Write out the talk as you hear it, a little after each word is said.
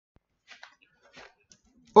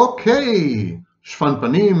Okay,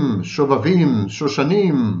 Shvanpanim, Shovavim,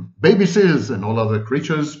 Shoshanim, baby seals, and all other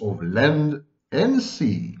creatures of land and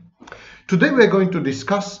sea. Today we are going to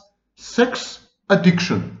discuss sex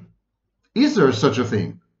addiction. Is there such a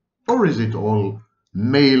thing? Or is it all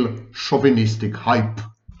male chauvinistic hype?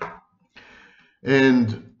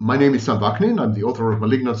 And my name is Sam Vaknin. I'm the author of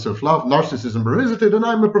Malignant Self-Love, Narcissism Revisited, and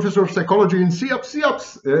I'm a professor of psychology in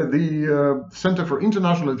CSBD, the Center for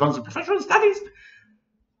International Advanced and Professional Studies,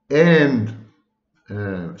 and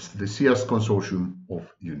the CS Consortium of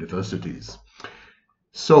Universities.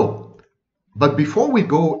 But before we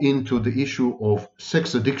go into the issue of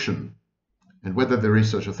sex addiction and whether there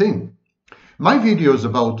is such a thing, my videos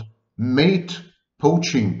about mate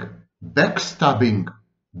poaching, backstabbing,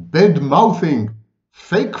 bad-mouthing,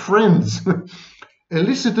 fake friends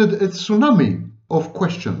elicited a tsunami of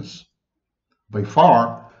questions. By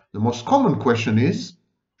far, the most common question is,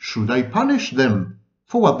 should I punish them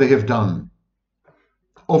for what they have done?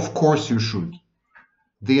 Of course you should.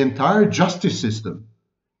 The entire justice system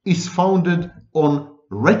is founded on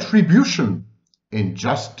retribution and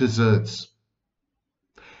just deserts.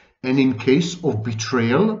 And in case of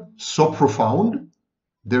betrayal so profound,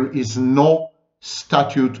 there is no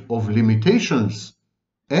statute of limitations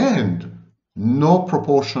and no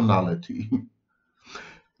proportionality.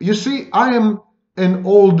 You see, I am an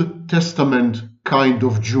Old Testament kind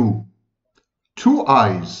of Jew. 2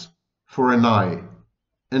 eyes for an eye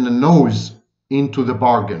and a nose into the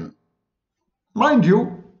bargain. Mind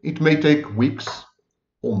you, it may take weeks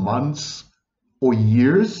or months or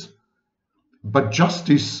years, but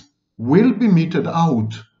justice will be meted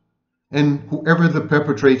out, and whoever the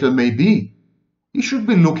perpetrator may be, he should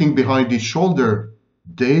be looking behind his shoulder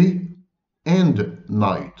day and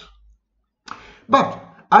night. But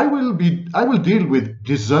I will deal with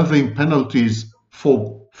deserving penalties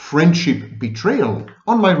for friendship betrayal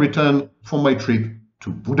on my return from my trip to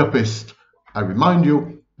Budapest. I remind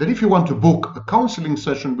you that if you want to book a counseling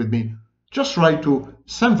session with me, just write to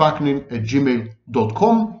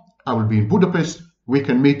samvaknin@gmail.com. I will be in Budapest. We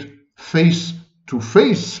can meet face to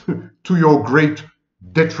face to your great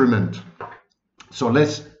detriment. So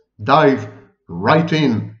let's dive right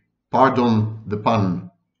in. Pardon the pun.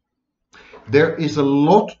 There is a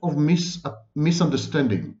lot of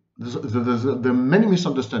misunderstanding. There are many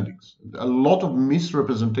misunderstandings, a lot of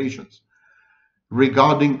misrepresentations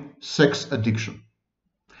regarding sex addiction.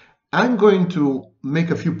 I'm going to make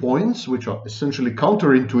a few points which are essentially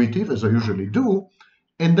counterintuitive, as I usually do,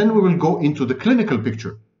 and then we will go into the clinical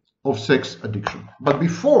picture of sex addiction. But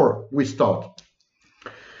before we start,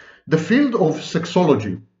 the field of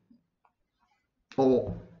sexology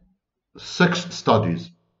or sex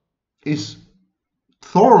studies is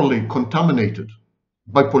thoroughly contaminated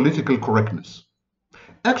by political correctness.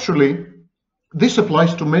 Actually, this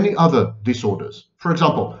applies to many other disorders. For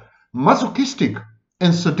example, masochistic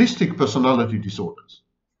and sadistic personality disorders,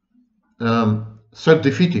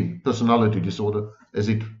 self-defeating personality disorder, as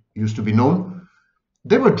it used to be known,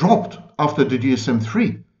 they were dropped after the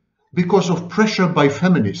DSM-3 because of pressure by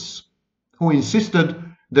feminists who insisted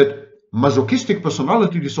that masochistic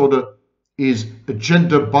personality disorder is a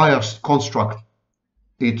gender-biased construct.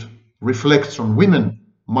 It reflects on women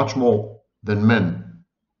much more than men.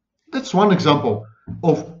 That's one example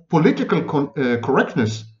of political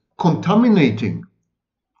correctness contaminating,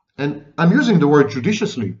 and I'm using the word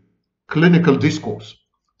judiciously, clinical discourse.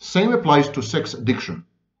 Same applies to sex addiction.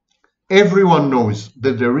 Everyone knows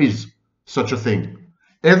that there is such a thing.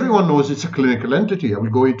 Everyone knows it's a clinical entity. I will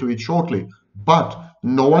go into it shortly. But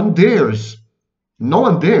no one dares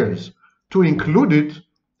to include it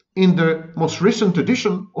in the most recent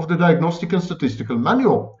edition of the Diagnostic and Statistical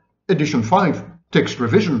Manual, edition 5, text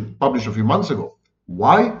revision, published a few months ago.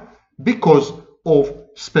 Why? Because of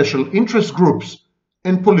special interest groups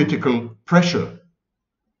and political pressure.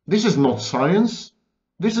 This is not science.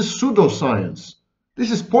 This is pseudoscience.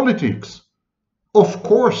 This is politics. Of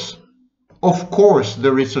course,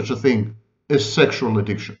 there is such a thing as sexual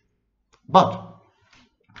addiction. But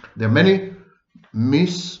there are many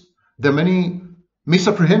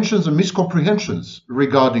misapprehensions and miscomprehensions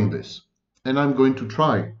regarding this. And I'm going to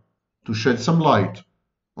try to shed some light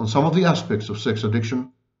on some of the aspects of sex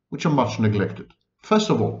addiction which are much neglected. First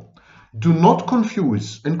of all, do not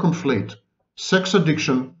confuse and conflate sex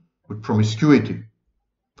addiction with promiscuity.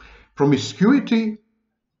 Promiscuity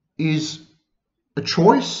is a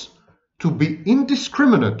choice to be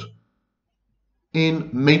indiscriminate in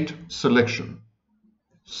mate selection,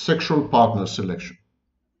 sexual partner selection.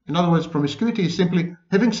 In other words, promiscuity is simply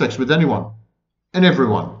having sex with anyone and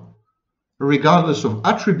everyone, regardless of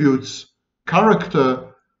attributes,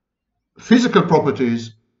 character, physical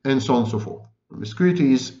properties, and so on and so forth.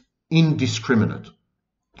 Promiscuity is indiscriminate.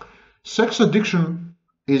 Sex addiction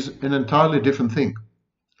is an entirely different thing.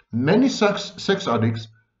 Many sex addicts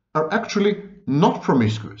are actually not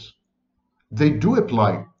promiscuous. They do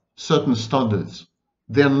apply certain standards.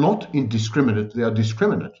 They are not indiscriminate, they are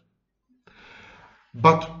discriminate.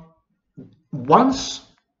 But once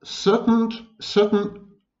certain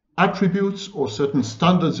attributes or certain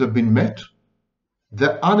standards have been met,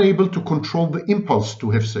 they're unable to control the impulse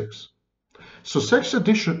to have sex. So sex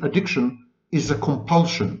addiction is a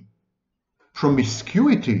compulsion.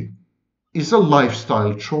 Promiscuity is a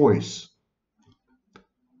lifestyle choice,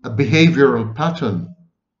 a behavioral pattern,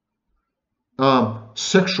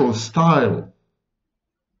 sexual style.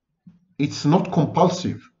 It's not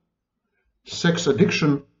compulsive. Sex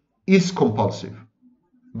addiction is compulsive.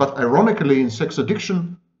 But ironically, in sex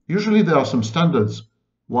addiction, usually there are some standards,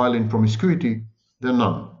 while in promiscuity, there are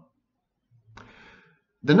none.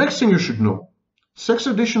 The next thing you should know, sex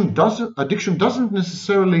addiction doesn't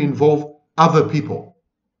necessarily involve other people.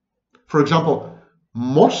 For example,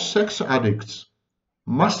 most sex addicts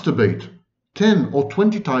masturbate 10 or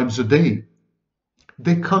 20 times a day.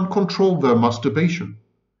 They can't control their masturbation.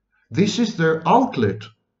 This is their outlet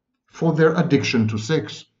for their addiction to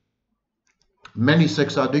sex. Many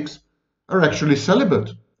sex addicts are actually celibate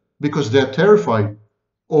because they're terrified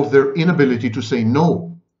of their inability to say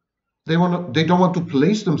no. They don't want to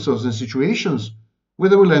place themselves in situations where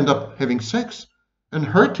they will end up having sex and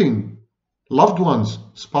hurting loved ones,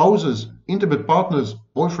 spouses, intimate partners,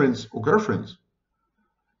 boyfriends or girlfriends.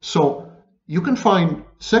 So you can find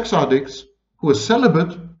sex addicts who are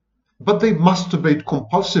celibate, but they masturbate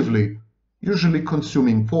compulsively, usually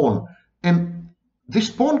consuming porn. And this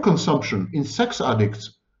porn consumption in sex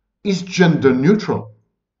addicts is gender neutral.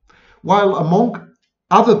 While among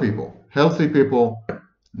other people, healthy people,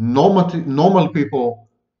 normal people,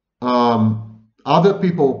 other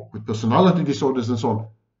people with personality disorders and so on,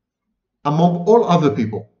 among all other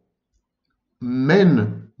people,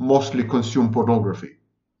 men mostly consume pornography.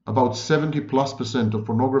 About 70+% of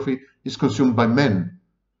pornography is consumed by men.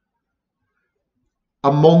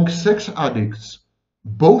 Among sex addicts,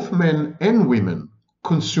 both men and women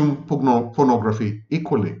consume pornography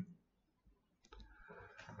equally.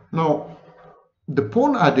 Now, the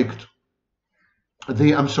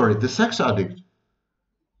sex addict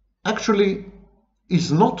actually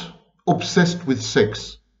is not obsessed with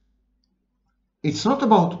sex. It's not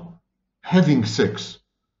about having sex.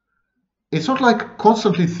 It's not like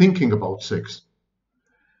constantly thinking about sex.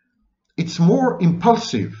 It's more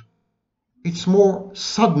impulsive. It's more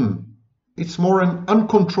sudden. It's more an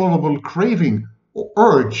uncontrollable craving or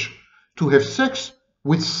urge to have sex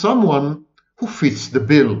with someone who fits the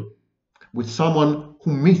bill, with someone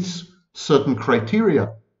who meets certain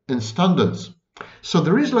criteria and standards. So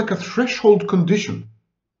there is like a threshold condition.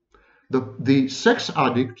 The sex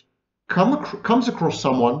addict comes across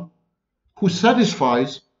someone who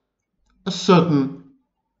satisfies a certain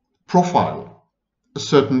profile, a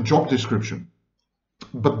certain job description.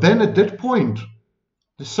 But then at that point,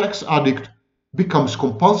 the sex addict becomes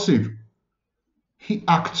compulsive. He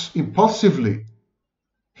acts impulsively.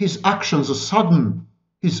 His actions are sudden.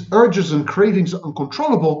 His urges and cravings are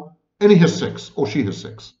uncontrollable, and he has sex, or she has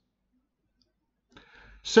sex.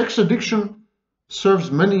 Sex addiction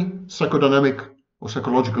serves many psychodynamic or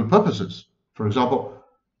psychological purposes. For example,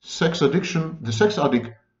 the sex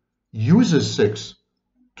addict uses sex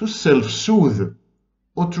to self-soothe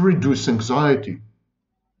or to reduce anxiety.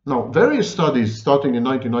 Now, various studies starting in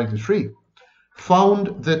 1993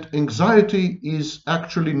 found that anxiety is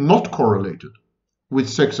actually not correlated with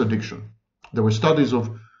sex addiction. There were studies of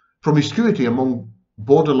promiscuity among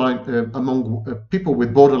people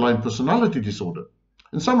with borderline personality disorder,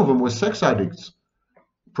 and some of them were sex addicts,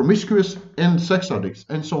 promiscuous and sex addicts.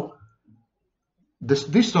 And so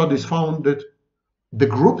these studies found that the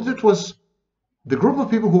group of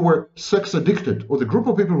people who were sex addicted, or the group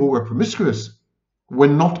of people who were promiscuous, were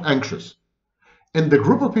not anxious. And the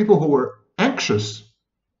group of people who were anxious,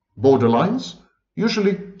 borderlines,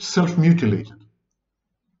 usually self-mutilated.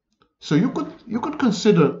 So you could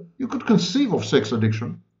conceive of sex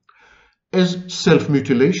addiction as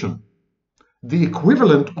self-mutilation, the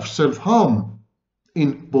equivalent of self-harm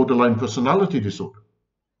in borderline personality disorder.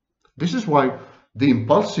 This is why the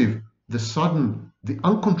impulsive, the sudden, the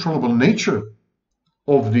uncontrollable nature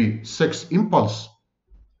of the sex impulse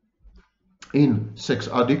in sex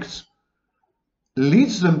addicts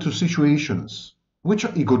leads them to situations which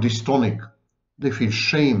are ego-dystonic. They feel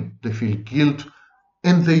shame, they feel guilt,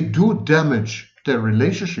 and they do damage their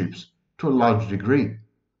relationships to a large degree.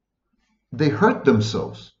 They hurt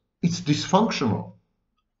themselves. It's dysfunctional.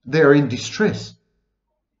 They are in distress.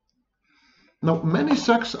 Now, many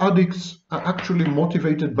sex addicts are actually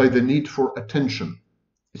motivated by the need for attention.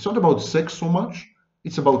 It's not about sex so much,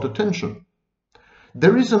 it's about attention.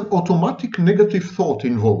 There is an automatic negative thought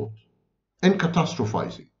involved and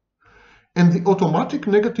catastrophizing. And the automatic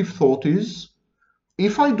negative thought is,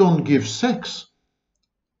 if I don't give sex,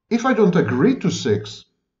 if I don't agree to sex,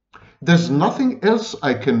 there's nothing else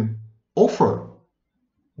I can offer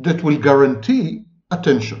that will guarantee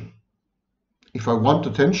attention. If I want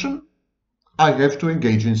attention, I have to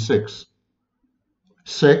engage in sex.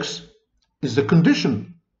 Sex is the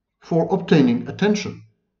condition for obtaining attention.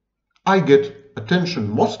 I get attention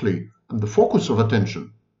mostly, and the focus of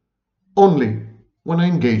attention, only when I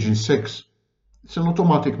engage in sex. It's an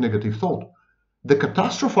automatic negative thought. The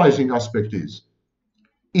catastrophizing aspect is,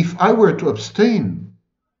 if I were to abstain,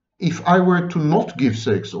 if I were to not give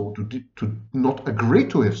sex or to not agree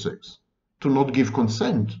to have sex, to not give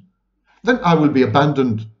consent, then I will be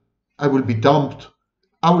abandoned, I will be dumped,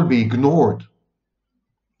 I will be ignored.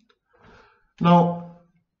 Now,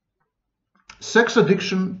 sex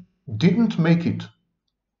addiction didn't make it,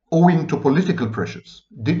 owing to political pressures,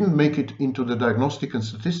 didn't make it into the Diagnostic and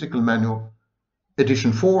Statistical Manual,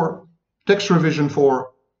 Edition 4, Text Revision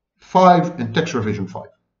 4, 5, and Text Revision 5.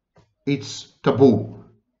 It's taboo.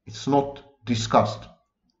 It's not discussed.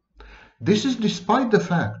 This is despite the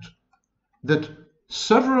fact that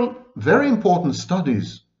several very important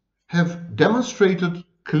studies have demonstrated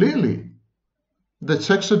clearly that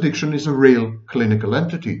sex addiction is a real clinical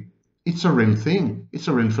entity. It's a real thing. It's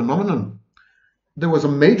a real phenomenon. There was a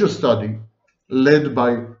major study led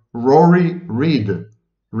by Rory Reid,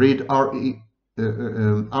 R-E-I-D,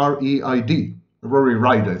 Rory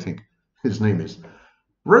Reid, I think his name is.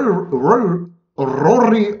 Rory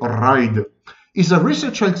Reid is a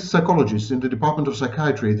research psychologist in the Department of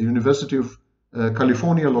Psychiatry at the University of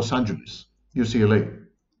California, Los Angeles, UCLA.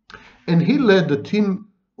 And he led a team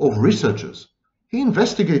of researchers. He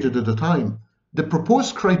investigated at the time the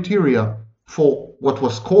proposed criteria for what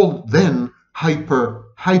was called then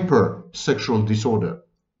hypersexual disorder,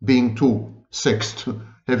 being too sexed,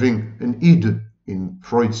 having an id in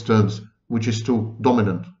Freud's terms, which is too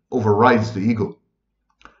dominant, overrides the ego.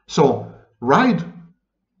 So Reid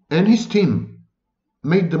and his team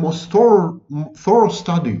made the most thorough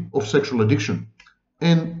study of sexual addiction,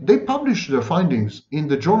 and they published their findings in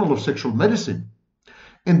the Journal of Sexual Medicine,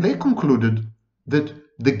 and they concluded that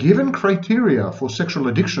the given criteria for sexual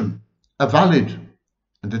addiction are valid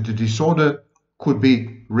and that the disorder could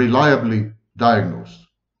be reliably diagnosed.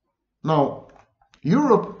 Now,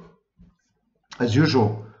 Europe, as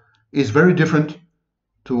usual, is very different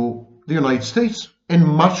to the United States and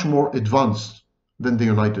much more advanced than the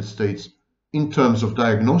United States in terms of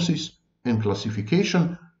diagnosis and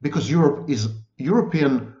classification, because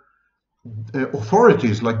European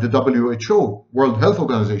authorities like the WHO, World Health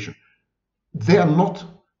Organization, they are not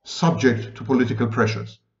subject to political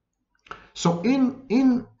pressures. So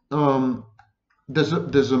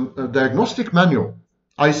there's a diagnostic manual,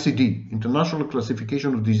 ICD, International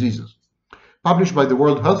Classification of Diseases, published by the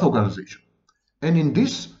World Health Organization. And in the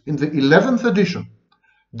 11th edition,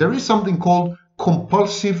 there is something called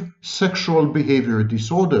Compulsive Sexual Behavior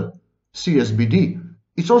Disorder, CSBD.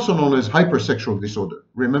 It's also known as hypersexual disorder.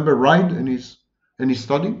 Remember Reid and his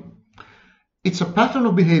study? It's a pattern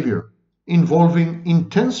of behavior involving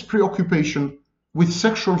intense preoccupation with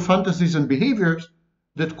sexual fantasies and behaviors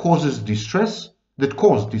that cause distress,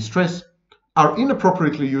 are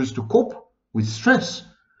inappropriately used to cope with stress,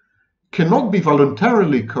 cannot be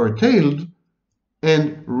voluntarily curtailed,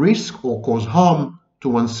 and risk or cause harm to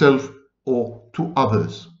oneself or to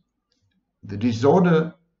others. The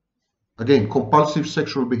disorder, again, compulsive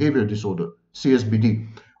sexual behavior disorder, CSBD,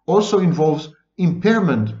 also involves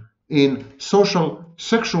impairment in social,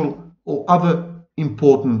 sexual, or other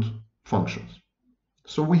important functions.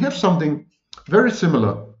 So we have something very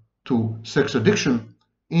similar to sex addiction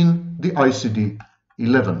in the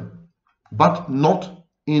ICD-11, but not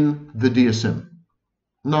in the DSM.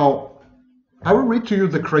 Now, I will read to you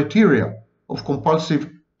the criteria of compulsive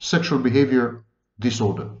sexual behavior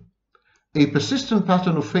disorder. A persistent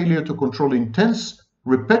pattern of failure to control intense,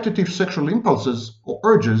 repetitive sexual impulses or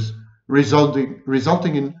urges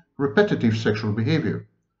resulting in repetitive sexual behavior.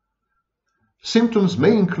 Symptoms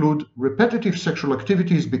may include repetitive sexual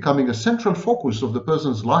activities becoming a central focus of the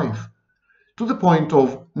person's life to the point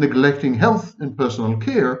of neglecting health and personal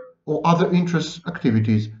care or other interests,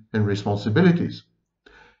 activities, and responsibilities.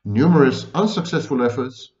 Numerous unsuccessful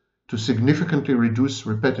efforts to significantly reduce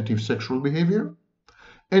repetitive sexual behavior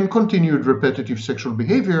and continued repetitive sexual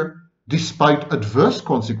behavior despite adverse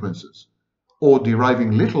consequences or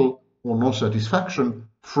deriving little or no satisfaction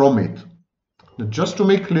from it. Now, just to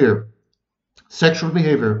make clear, sexual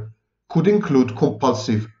behavior could include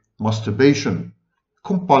compulsive masturbation,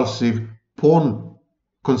 compulsive porn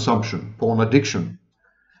consumption, porn addiction.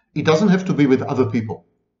 It doesn't have to be with other people,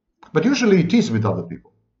 but usually it is with other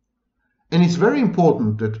people. And it's very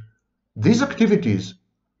important that these activities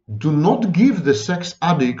do not give the sex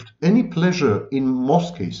addict any pleasure in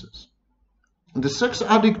most cases. The sex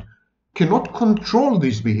addict cannot control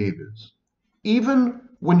these behaviors, even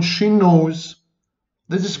when she knows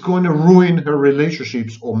this is going to ruin her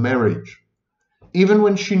relationships or marriage, even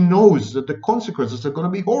when she knows that the consequences are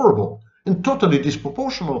going to be horrible and totally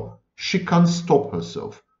disproportional. She can't stop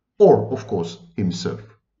herself, or of course himself.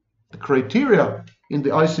 The criteria in the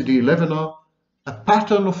ICD-11 are a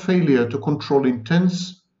pattern of failure to control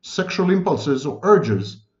intense sexual impulses or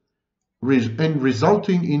urges and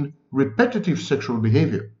resulting in repetitive sexual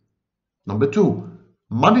behavior. Number 2,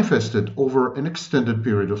 manifested over an extended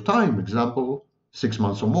period of time, example, 6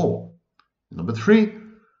 months or more. Number 3,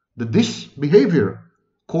 that this behavior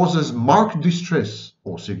causes marked distress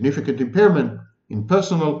or significant impairment in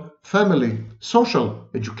personal, family, social,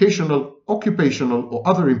 educational, occupational, or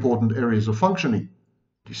other important areas of functioning.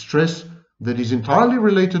 Distress that is entirely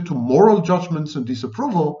related to moral judgments and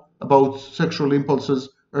disapproval about sexual impulses,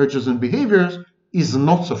 urges, and behaviors is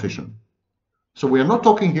not sufficient. So we are not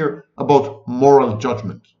talking here about moral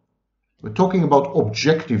judgment. We're talking about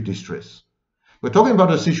objective distress. We're talking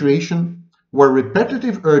about a situation where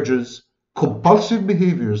repetitive urges, compulsive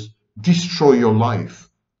behaviors destroy your life,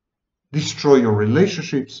 destroy your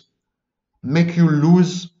relationships, make you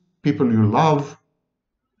lose people you love,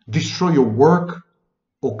 destroy your work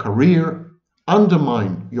or career,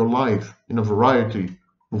 undermine your life in a variety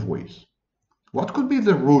of ways. What could be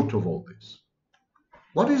the root of all this?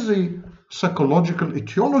 What is the psychological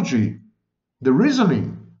etiology, the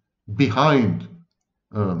reasoning behind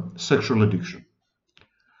sexual addiction?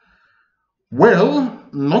 Well,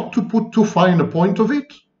 not to put too fine a point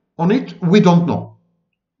on it, we don't know.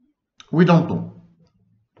 We don't know.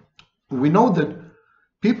 We know that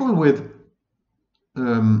people with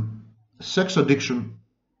sex addiction,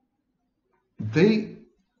 they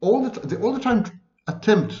all the time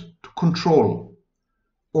attempt to control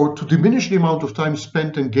or to diminish the amount of time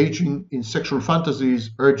spent engaging in sexual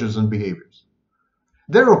fantasies, urges, and behaviors.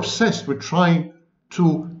 They're obsessed with trying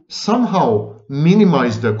to somehow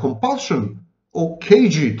minimize their compulsion or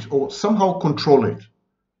cage it or somehow control it.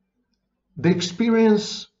 They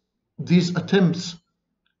experience these attempts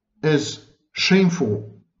as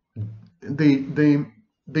shameful. They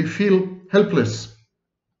feel helpless.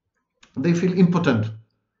 They feel impotent.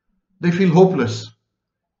 They feel hopeless,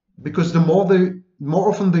 because the more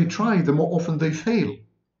often they try, the more often they fail.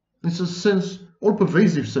 It's a sense,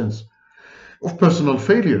 all-pervasive sense of personal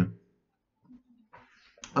failure.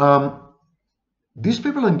 These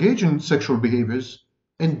people engage in sexual behaviors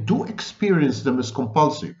and do experience them as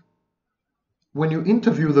compulsive. When you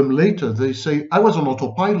interview them later, they say, I was on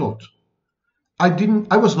autopilot.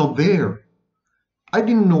 I was not there. I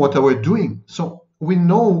didn't know what I was doing. So we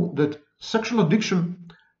know that sexual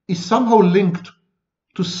addiction is somehow linked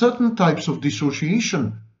to certain types of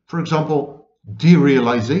dissociation. For example,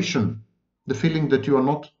 derealization, the feeling that you are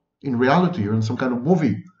not in reality, you're in some kind of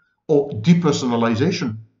movie, or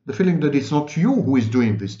depersonalization, the feeling that it's not you who is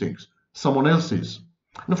doing these things, someone else is.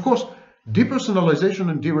 And of course, depersonalization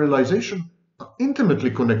and derealization are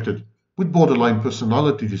intimately connected with borderline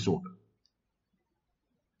personality disorder.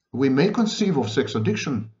 We may conceive of sex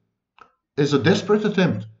addiction as a desperate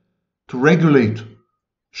attempt to regulate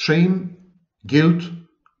shame, guilt,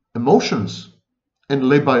 emotions, and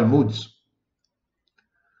labile moods.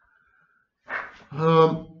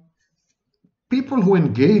 People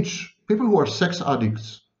who are sex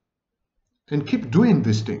addicts and keep doing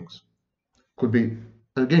these things could be,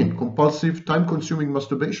 again, compulsive, time-consuming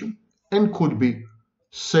masturbation, and could be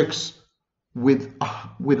sex with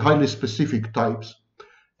highly specific types,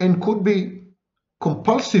 and could be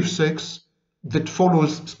compulsive sex that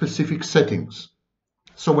follows specific settings.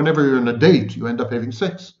 So whenever you're on a date, you end up having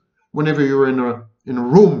sex. Whenever you're in a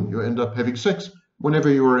room, you end up having sex. Whenever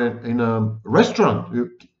you're in a restaurant,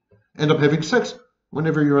 you end up having sex.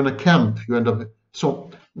 Whenever you're in a camp, you end up...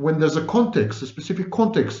 So when there's a context, a specific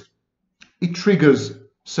context, it triggers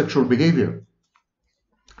sexual behavior.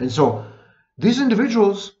 And so these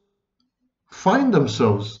individuals find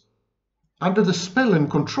themselves under the spell and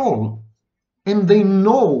control, and they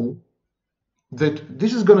know that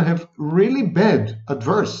this is going to have really bad,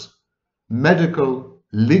 adverse, medical,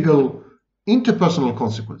 legal, interpersonal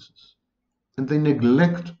consequences. And they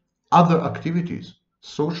neglect other activities,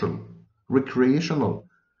 social, recreational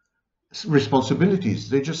responsibilities.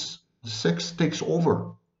 The sex takes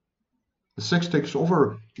over. The sex takes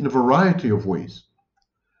over in a variety of ways.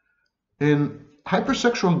 And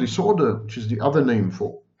hypersexual disorder, which is the other name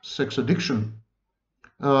for sex addiction,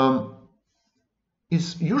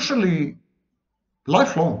 is usually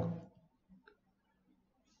lifelong.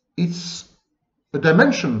 It's a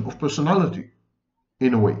dimension of personality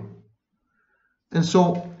in a way. And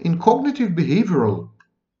so in cognitive behavioral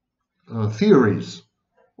theories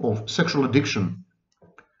of sexual addiction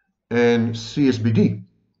and CSBD,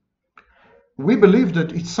 we believe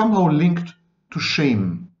that it's somehow linked to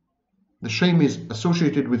shame. The shame is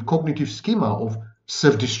associated with cognitive schema of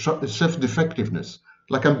self-defectiveness,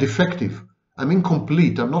 like I'm defective, I'm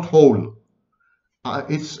incomplete, I'm not whole.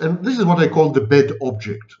 And this is what I call the bad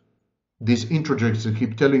object. These introjects that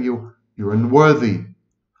keep telling you you're unworthy,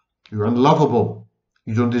 you're unlovable,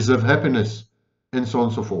 you don't deserve happiness, and so on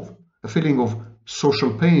and so forth. A feeling of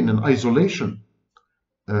social pain and isolation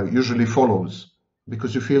usually follows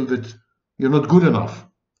because you feel that you're not good enough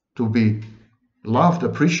to be loved,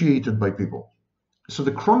 appreciated by people. So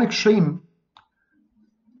the chronic shame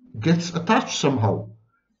gets attached somehow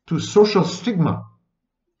to social stigma,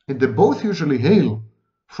 and they both usually hail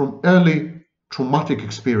from early traumatic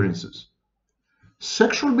experiences.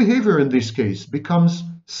 Sexual behavior in this case becomes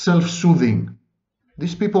self-soothing.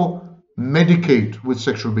 These people medicate with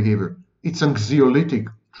sexual behavior. It's anxiolytic,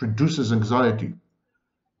 it reduces anxiety.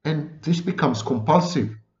 And this becomes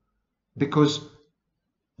compulsive because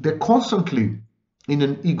they're constantly in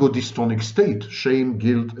an ego-dystonic state, shame,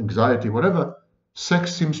 guilt, anxiety, whatever.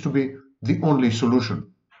 Sex seems to be the only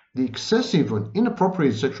solution. The excessive and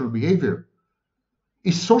inappropriate sexual behavior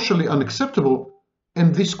is socially unacceptable,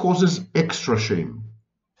 and this causes extra shame.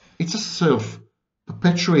 It's a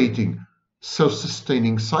self-perpetuating,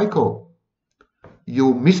 self-sustaining cycle.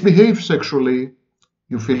 You misbehave sexually,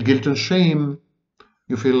 you feel guilt and shame,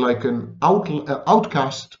 you feel like an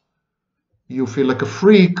outcast, you feel like a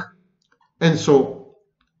freak, and so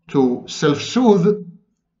to self-soothe,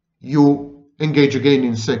 you engage again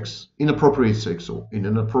in sex, inappropriate sex, or in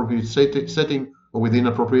an appropriate setting, or with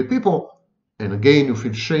inappropriate people, and again you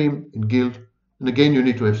feel shame and guilt, and again you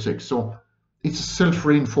need to have sex. So it's a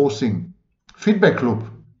self-reinforcing feedback loop.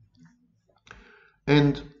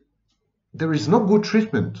 And there is no good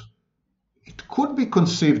treatment. It could be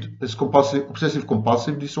conceived as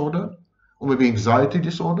obsessive-compulsive disorder, or maybe anxiety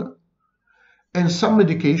disorder, and some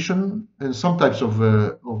medication and some types of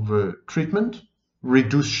treatment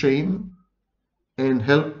reduce shame and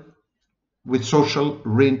help with social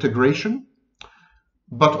reintegration.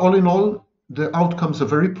 But all in all, the outcomes are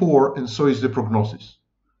very poor, and so is the prognosis.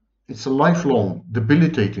 It's a lifelong,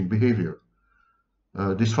 debilitating behavior,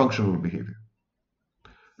 dysfunctional behavior.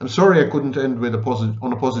 I'm sorry I couldn't end with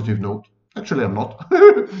on a positive note. Actually, I'm not.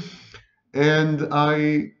 And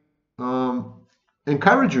I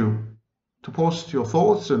encourage you to post your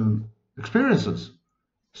thoughts and experiences,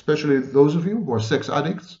 especially those of you who are sex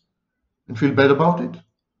addicts and feel bad about it.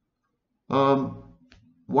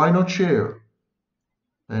 Why not share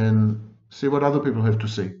and see what other people have to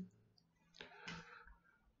say?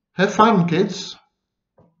 Have fun, kids.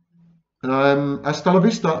 Hasta la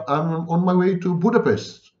vista. I'm on my way to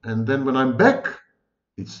Budapest, and then when I'm back,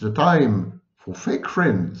 it's the time for fake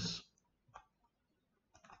friends.